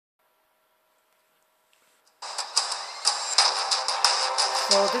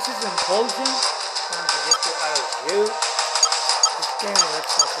So this is Implosion from Fujitsu review. This game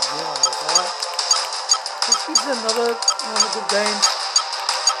looks like a new one, alright? This is another one of the good games.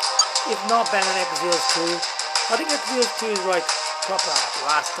 If not better than Exiles 2. I think Exiles 2 is like proper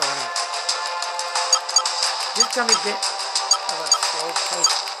blast on it. This can be a bit of a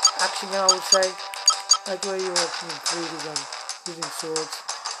slow-paced action game, I would say. Like where you're walking in 3D and using swords.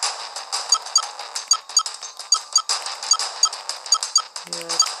 Yeah,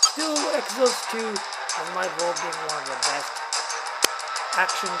 still Exiles 2 has my vote being one of the best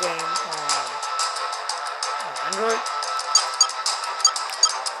action game on Android.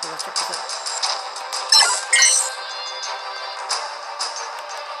 So let's check this out.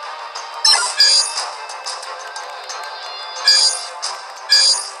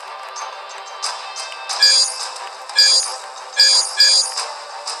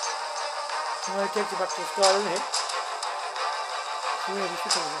 Well, it takes you back to the start, isn't it? So yeah, we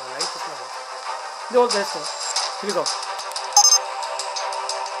should have the latest level. The old best though. Here we go.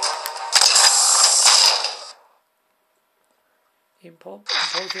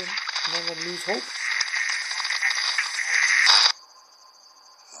 Implosion, never lose hope.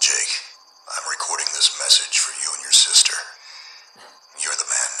 Jake, I'm recording this message for you and your sister. You're the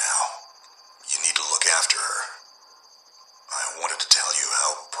man now. You need to look after her. I wanted to tell you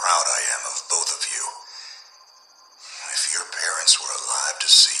how proud I am of both of you. If your parents were alive to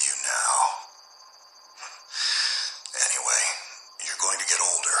see you now. Anyway, you're going to get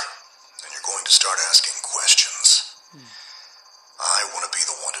older, and you're going to start asking questions. I want to be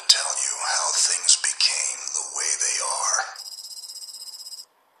the one to tell you how things became the way they are.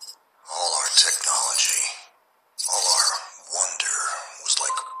 All our technology, all our wonder was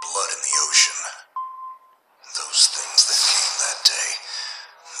like blood in the ocean. Those things that came that day,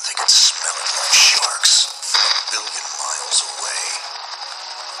 they could smell it like sharks from 1 billion miles away.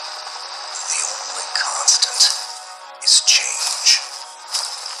 The only constant is change.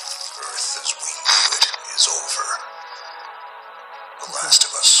 Earth as we knew it is over. The last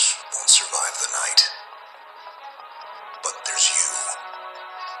of us won't survive the night. But there's you.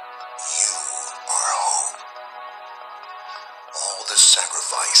 You are hope. All this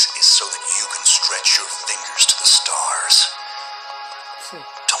sacrifice is so that you can stretch your fingers to the stars.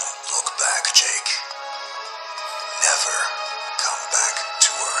 Don't look back, Jake. Never come back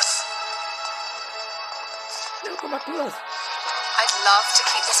to Earth. Never come back to us. I'd love to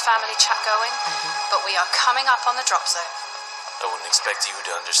keep this family chat going, but we are coming up on the drop zone. I wouldn't expect you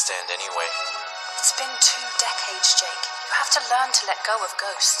to understand anyway. It's been 2 decades, Jake. You have to learn to let go of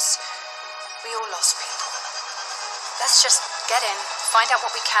ghosts. We all lost people. Let's just get in, find out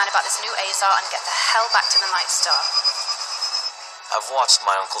what we can about this new Azar, and get the hell back to the Night Star. I've watched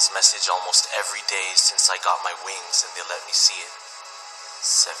my uncle's message almost every day since I got my wings and they let me see it.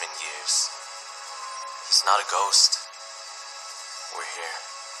 7 years. He's not a ghost. We're here.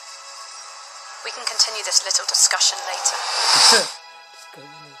 We can continue this little discussion later.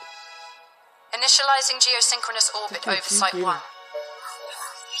 Initializing geosynchronous orbit over Site 1.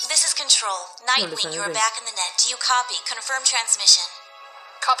 This is Control. Nightwing, you are back in the net. Do you copy? Confirm transmission.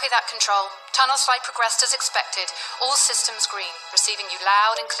 Copy that, Control. Tunnel flight progressed as expected. All systems green. Receiving you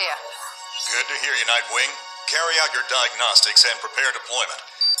loud and clear. Good to hear you, Nightwing. Carry out your diagnostics and prepare deployment.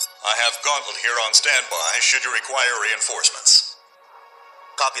 I have Gauntlet here on standby should you require reinforcements.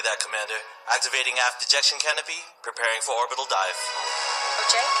 Copy that, Commander. Activating aft ejection canopy, preparing for orbital dive. Oh,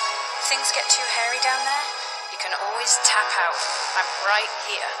 Jake, if things get too hairy down there, you can always tap out. I'm right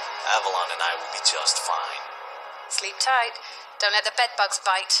here. Avalon and I will be just fine. Sleep tight. Don't let the bedbugs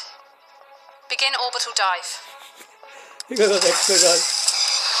bite. Begin orbital dive. You got that extra guys.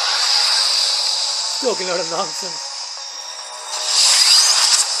 Talking a lot of nonsense.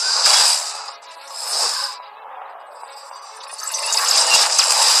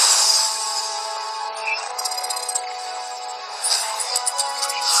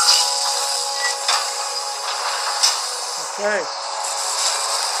 Okay,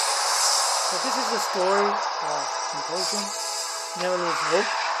 so this is the story of Implosion, Never Lose Hope.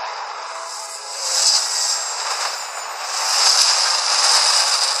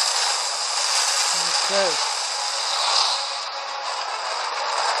 Okay.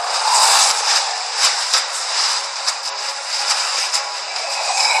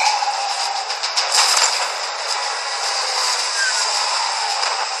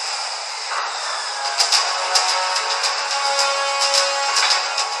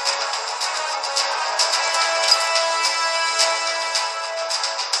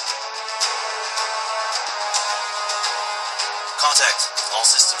 Contact. All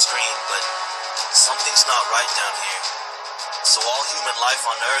systems green, but something's not right down here. So all human life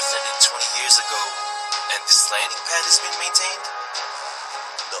on Earth ended 20 years ago, and this landing pad has been maintained?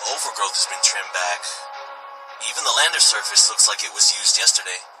 The overgrowth has been trimmed back. Even the lander surface looks like it was used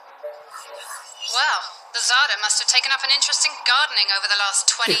yesterday. Well, the Zada must have taken up an interest in gardening over the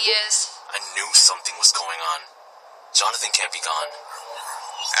last 20 years. I knew something was going on. Jonathan can't be gone.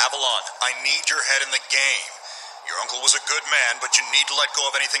 Avalon, I need your head in the game. Your uncle was a good man, but you need to let go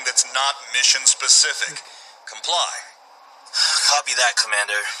of anything that's not mission-specific. Comply. Copy that,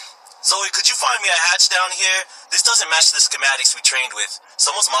 Commander. Zoe, could you find me a hatch down here? This doesn't match the schematics we trained with.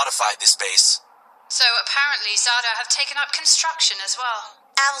 Someone's modified this base. So apparently Zada have taken up construction as well.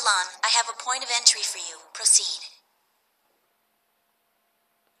 Avalon, I have a point of entry for you. Proceed.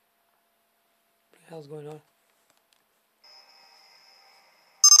 What the hell's going on?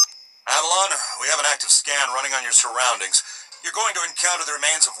 Avalon, we have an active scan running on your surroundings. You're going to encounter the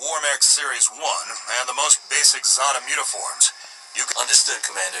remains of Warmech Series 1 and the most basic Zada mutaforms. You can... Understood,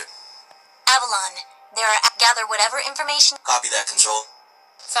 Commander. Avalon, gather whatever information... Copy that, Control.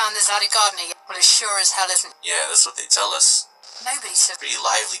 Found the Zada gardener yet? Well, it sure as hell isn't. Yeah, that's what they tell us. Nobody's so... Pretty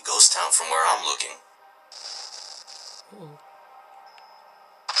lively ghost town from where I'm looking.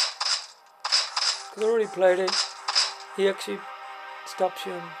 Because I already played it. He actually stops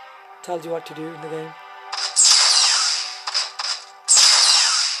you and tells you what to do in the game.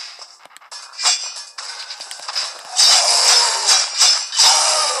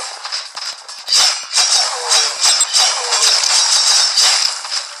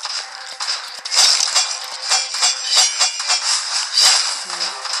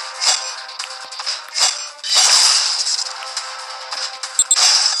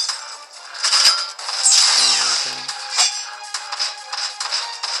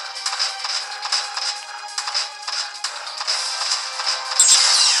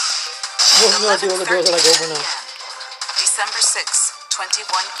 No idea what the doors are like open now. December 6,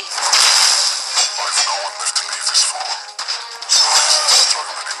 2180. I've no one left to leave this for. So this isn't a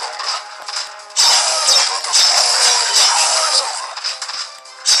struggle any longer. I'd rather fall before the action is over.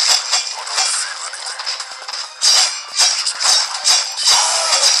 I don't feel anything. Just be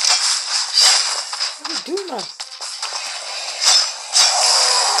What are you doing, man?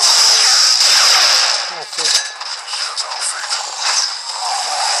 That's it. That's our fate.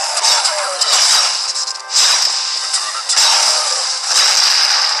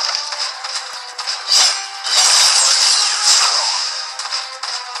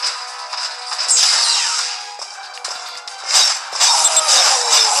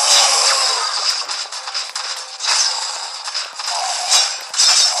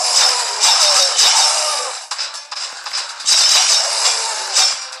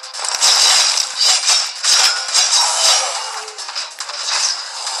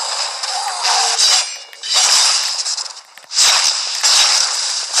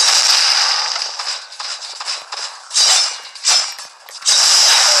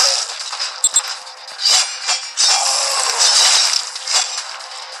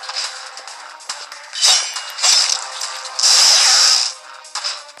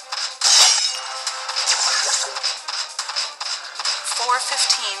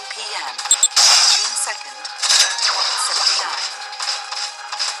 p.m. June 2nd, 2179.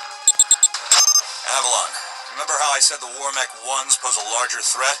 Avalon, remember how I said the Warmech 1s pose a larger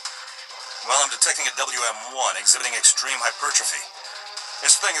threat? Well, I'm detecting a WM1 exhibiting extreme hypertrophy.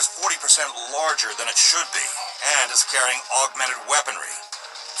 This thing is 40% larger than it should be, and is carrying augmented weaponry.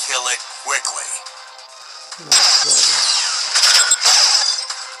 Kill it quickly.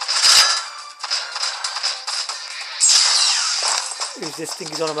 Who's this thing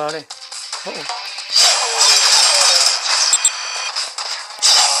he's on about it? Uh-oh.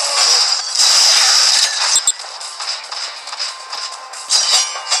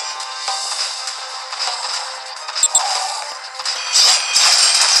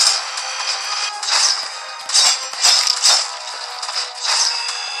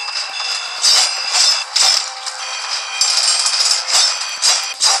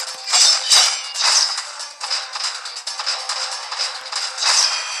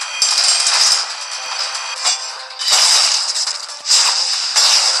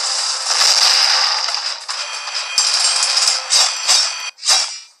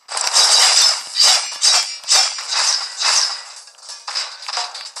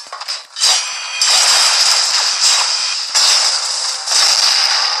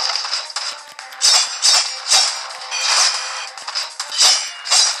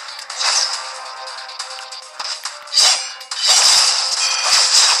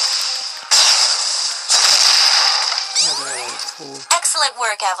 Excellent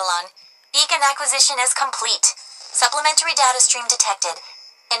work, Avalon. Beacon acquisition is complete. Supplementary data stream detected.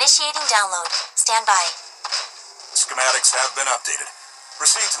 Initiating download. Stand by. Schematics have been updated.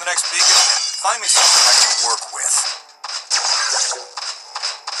 Proceed to the next beacon and find me something I can work with.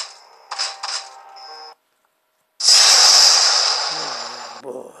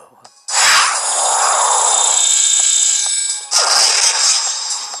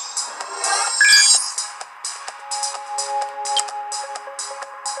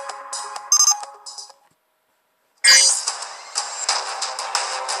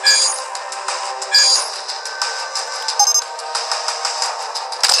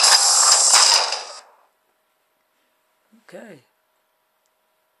 Okay.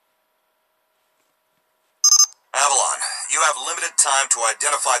 Avalon, you have limited time to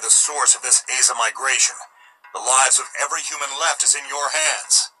identify the source of this Aza migration. The lives of every human left is in your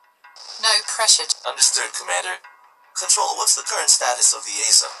hands. No pressure. Understood, Commander. Control, what's the current status of the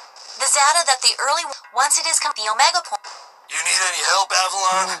Aza? The Zata that the early... Once it is the Omega point... You need any help,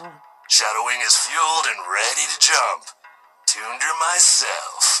 Avalon? Shadowing is fueled and ready to jump. Tuned her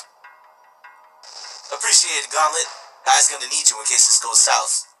myself. Appreciate it, Gauntlet. Guy's gonna need you in case this goes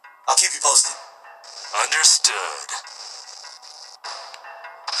south. I'll keep you posted. Understood.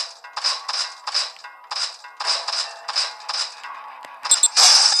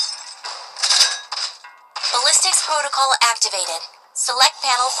 Ballistics protocol activated. Select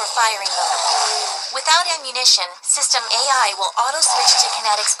panel for firing mode. Without ammunition, system AI will auto-switch to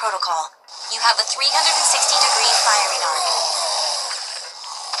kinetics protocol. You have a 360-degree firing arc.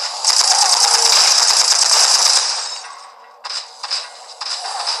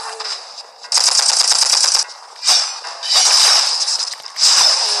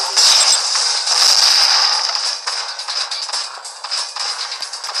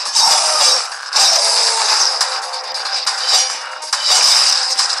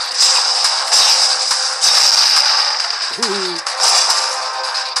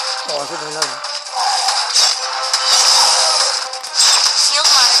 Shield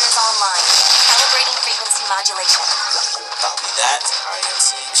monitors online. Calibrating frequency modulation. Copy that. I am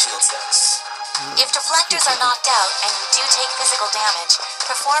seeing shield status. If deflectors are knocked out and you do take physical damage,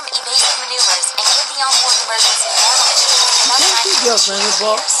 perform evasive maneuvers and give the onboard emergency nanomachine enough time to Girlfriend, achieve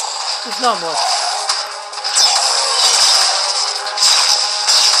but repairs. it's not much.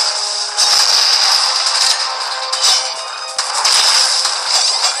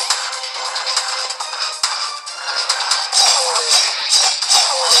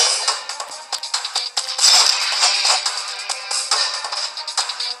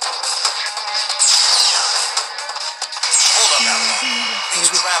 Hold up, Avalon. These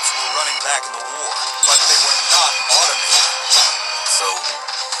traps were running back in the war, but they were not automated. So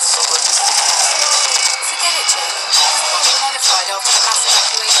what is this? Forget it, Jake. It was probably modified after the mass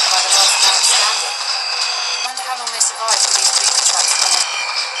evacuation by the last man standing. I wonder how long they survived with these booby traps going.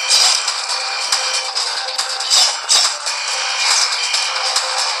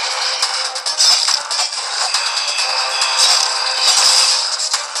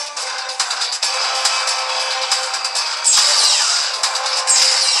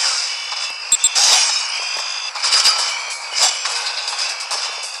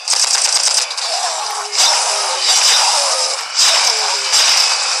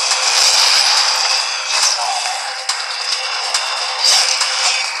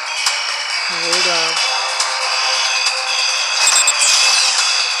 Hold on.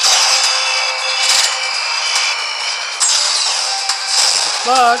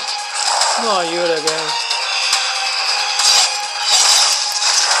 But no, you're again.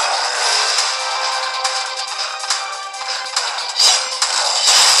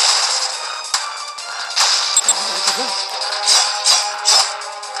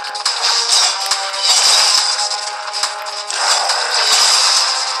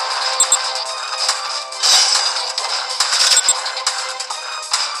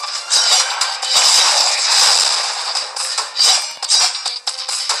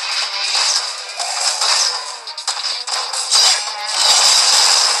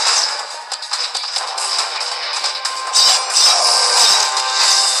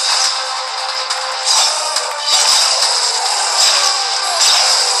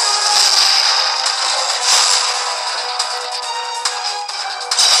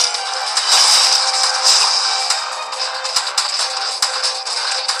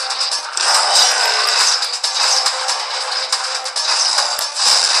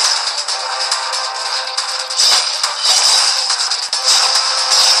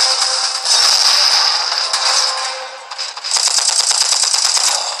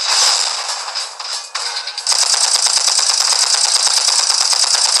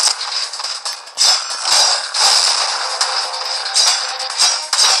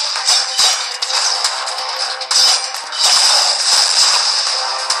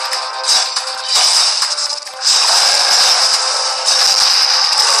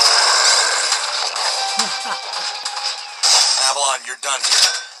 Avalon, you're done here.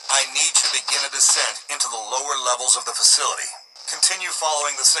 I need you to begin a descent into the lower levels of the facility. Continue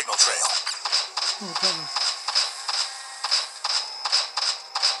following the signal trail.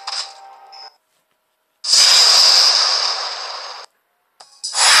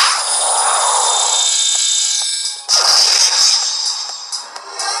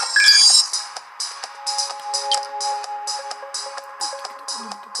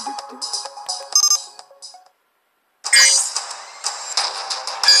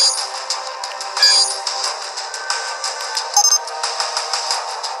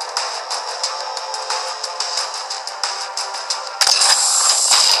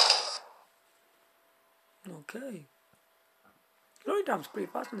 Okay. Okay. Loading time's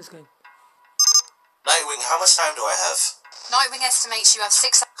pretty fast in this game. Nightwing, how much time do I have? Nightwing estimates you have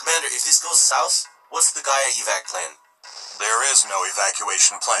 6 Commander, if this goes south, what's the Gaia evac plan? There is no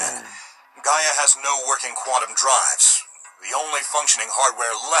evacuation plan. Gaia has no working quantum drives. The only functioning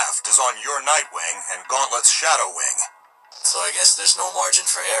hardware left is on your Nightwing and Gauntlet's Shadow Wing. So I guess there's no margin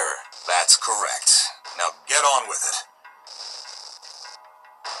for error. That's correct. Now get on with it.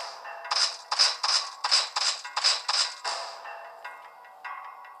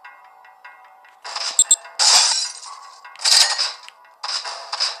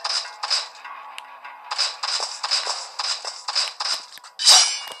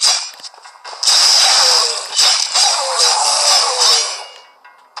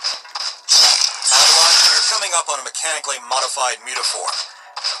 Up on a mechanically modified mutaform.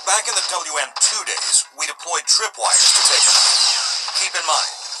 Back in the WM2 days, we deployed tripwires to take them out. Keep in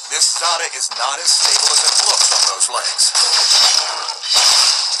mind, this Zada is not as stable as it looks on those legs.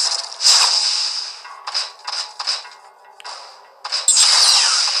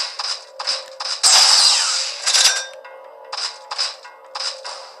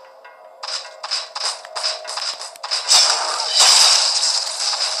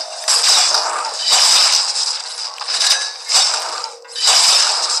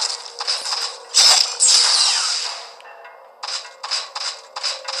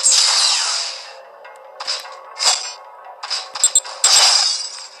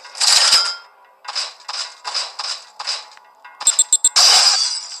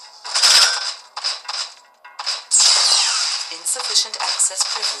 insufficient access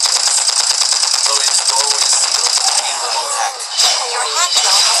privileges. So its doorway is sealed. Need remote hack. Your hack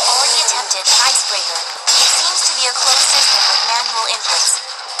drone has already attempted an icebreaker. It seems to be a closed system with manual inputs.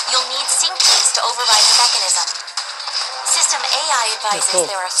 You'll need sync keys to override the mechanism. System AI advises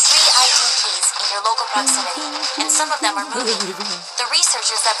there are 3 ID keys in your local proximity, and some of them are moving. The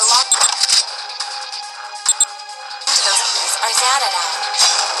researchers that belong to those keys are Zada now.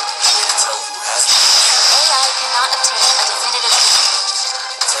 Can you tell who has them? AI cannot obtain a definitive key.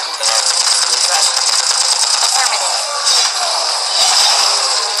 So we're gonna have to use the old-fashioned. Affirmative.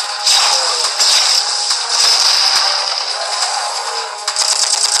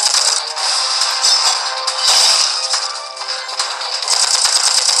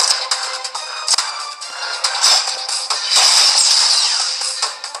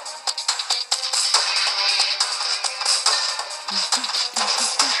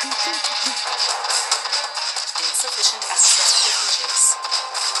 Insufficient access privileges.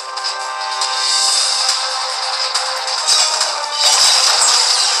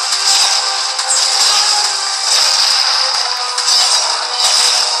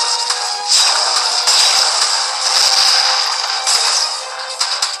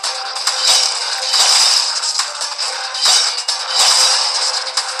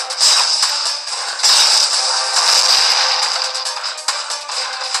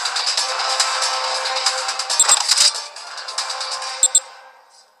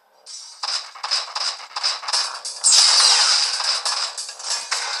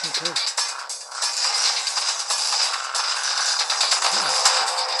 Okay.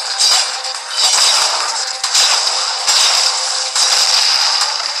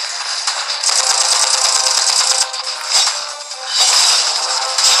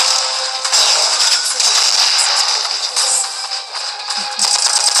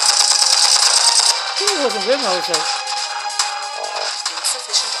 It wasn't written, I would say.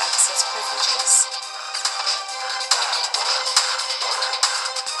 Insufficient access privileges.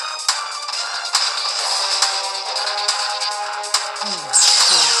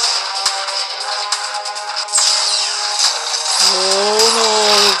 Oh no!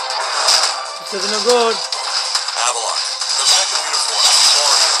 This isn't no good. Avalon, the mecha uniforms have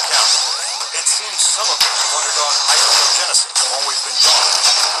already encountered. It seems some of them have undergone hypergenesis, always been gone.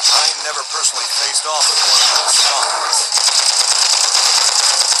 I never personally faced off with one of those zombies.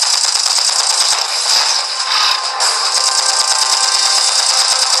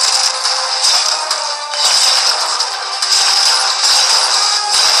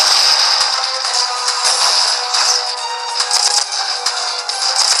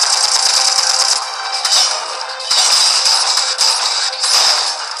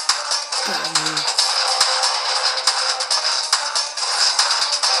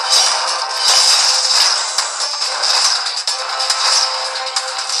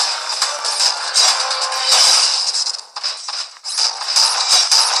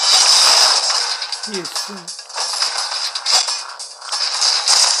 use.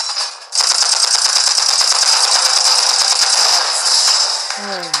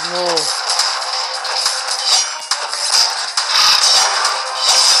 Oh no.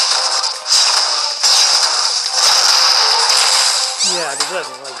 Yeah, this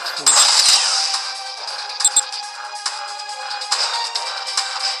doesn't like food.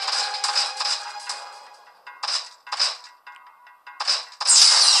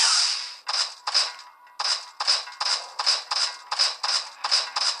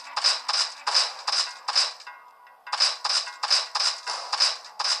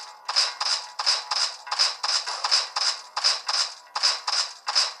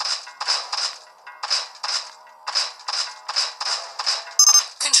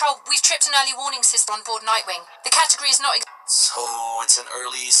 Control, we've tripped an early warning system on board Nightwing. The category is not... So it's an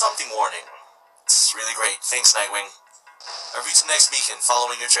early something warning. It's really great. Thanks, Nightwing. I'll reach the next beacon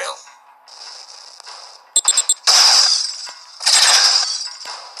following your trail.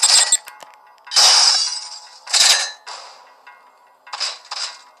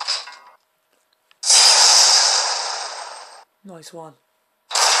 Nice one.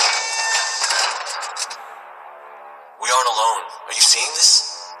 We aren't alone. Are you seeing this?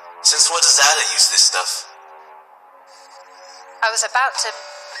 Since when does Ada use this stuff? I was about to...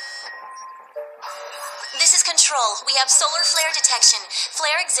 This is Control. We have solar flare detection.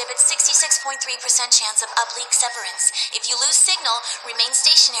 Flare exhibits 66.3% chance of uplink severance. If you lose signal, remain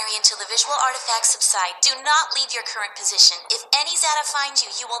stationary until the visual artifacts subside. Do not leave your current position. If any Zeta finds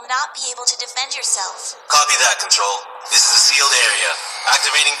you, you will not be able to defend yourself. Copy that, Control. This is a sealed area.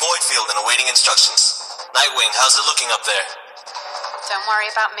 Activating void field and awaiting instructions. Nightwing, how's it looking up there? Don't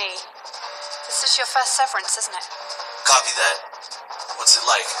worry about me. This is your first severance, isn't it? Copy that. What's it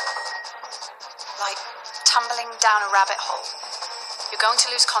like? Like tumbling down a rabbit hole. You're going to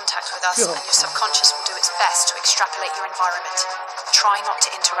lose contact with us, Sure. and your subconscious will do its best to extrapolate your environment. Try not to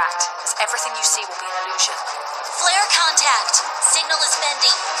interact, as everything you see will be an illusion. Flare contact. Signal is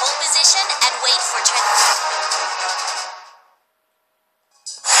bending. Hold position and wait for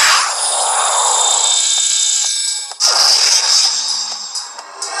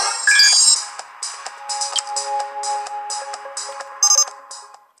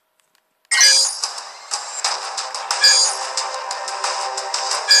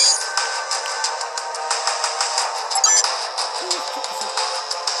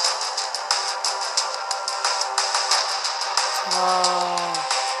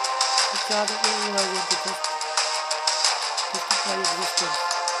I don't really want to justify existence.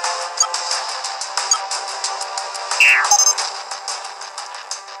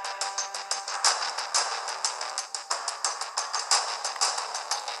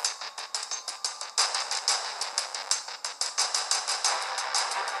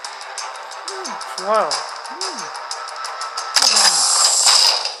 Wow.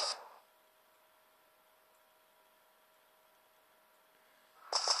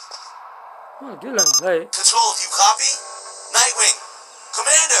 Oh, Dylan, hey. Control, you copy? Nightwing!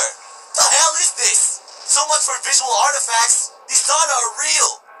 Commander! The hell is this? So much for visual artifacts! These Zana are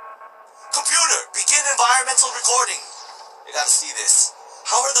real! Computer, begin environmental recording. I gotta see this.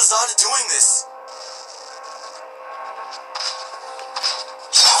 How are the Zana doing this?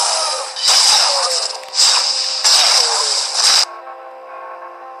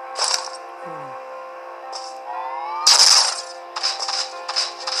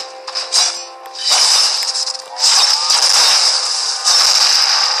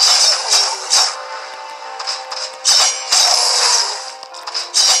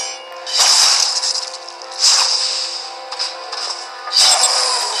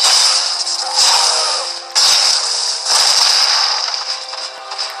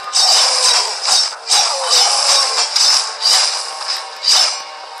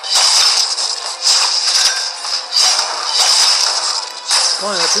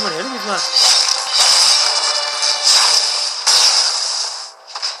 Oh, there are too many enemies, man.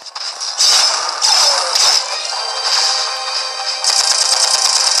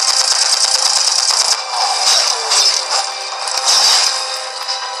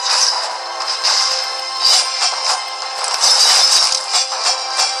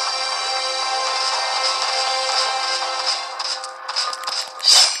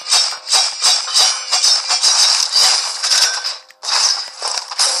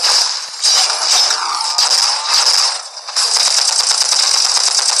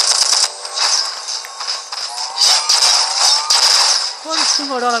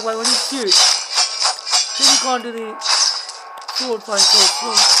 I don't like when you shoot, then you can't do the sword fight so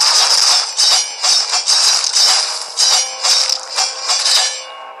slow.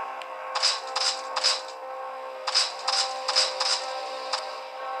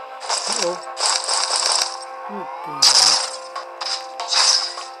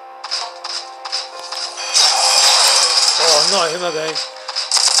 not him again.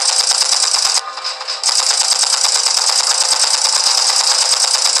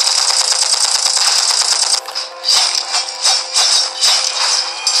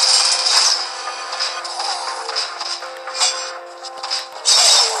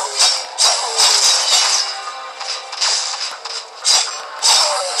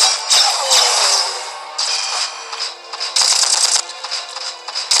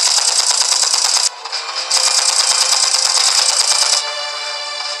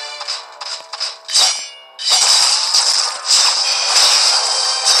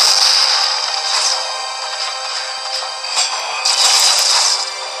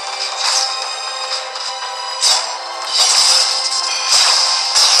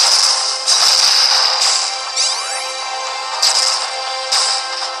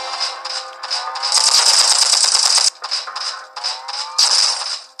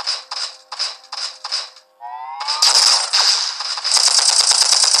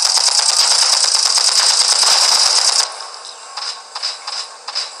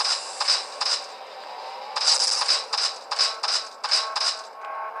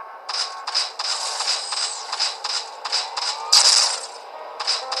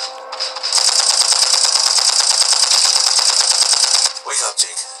 Wake up,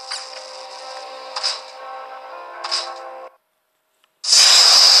 Jake.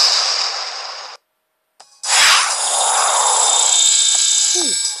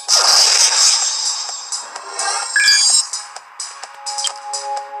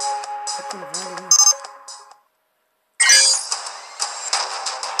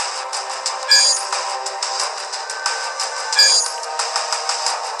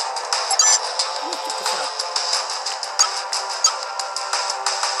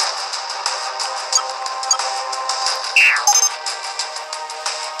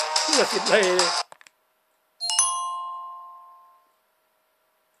 Look at lady.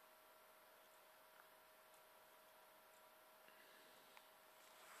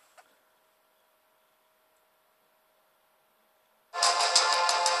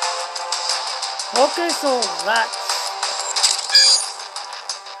 Okay, so that's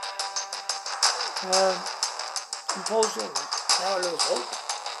Implosion. Now it looks hope.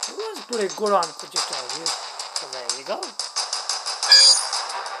 It was pretty good on Fujitsu review. So there you go.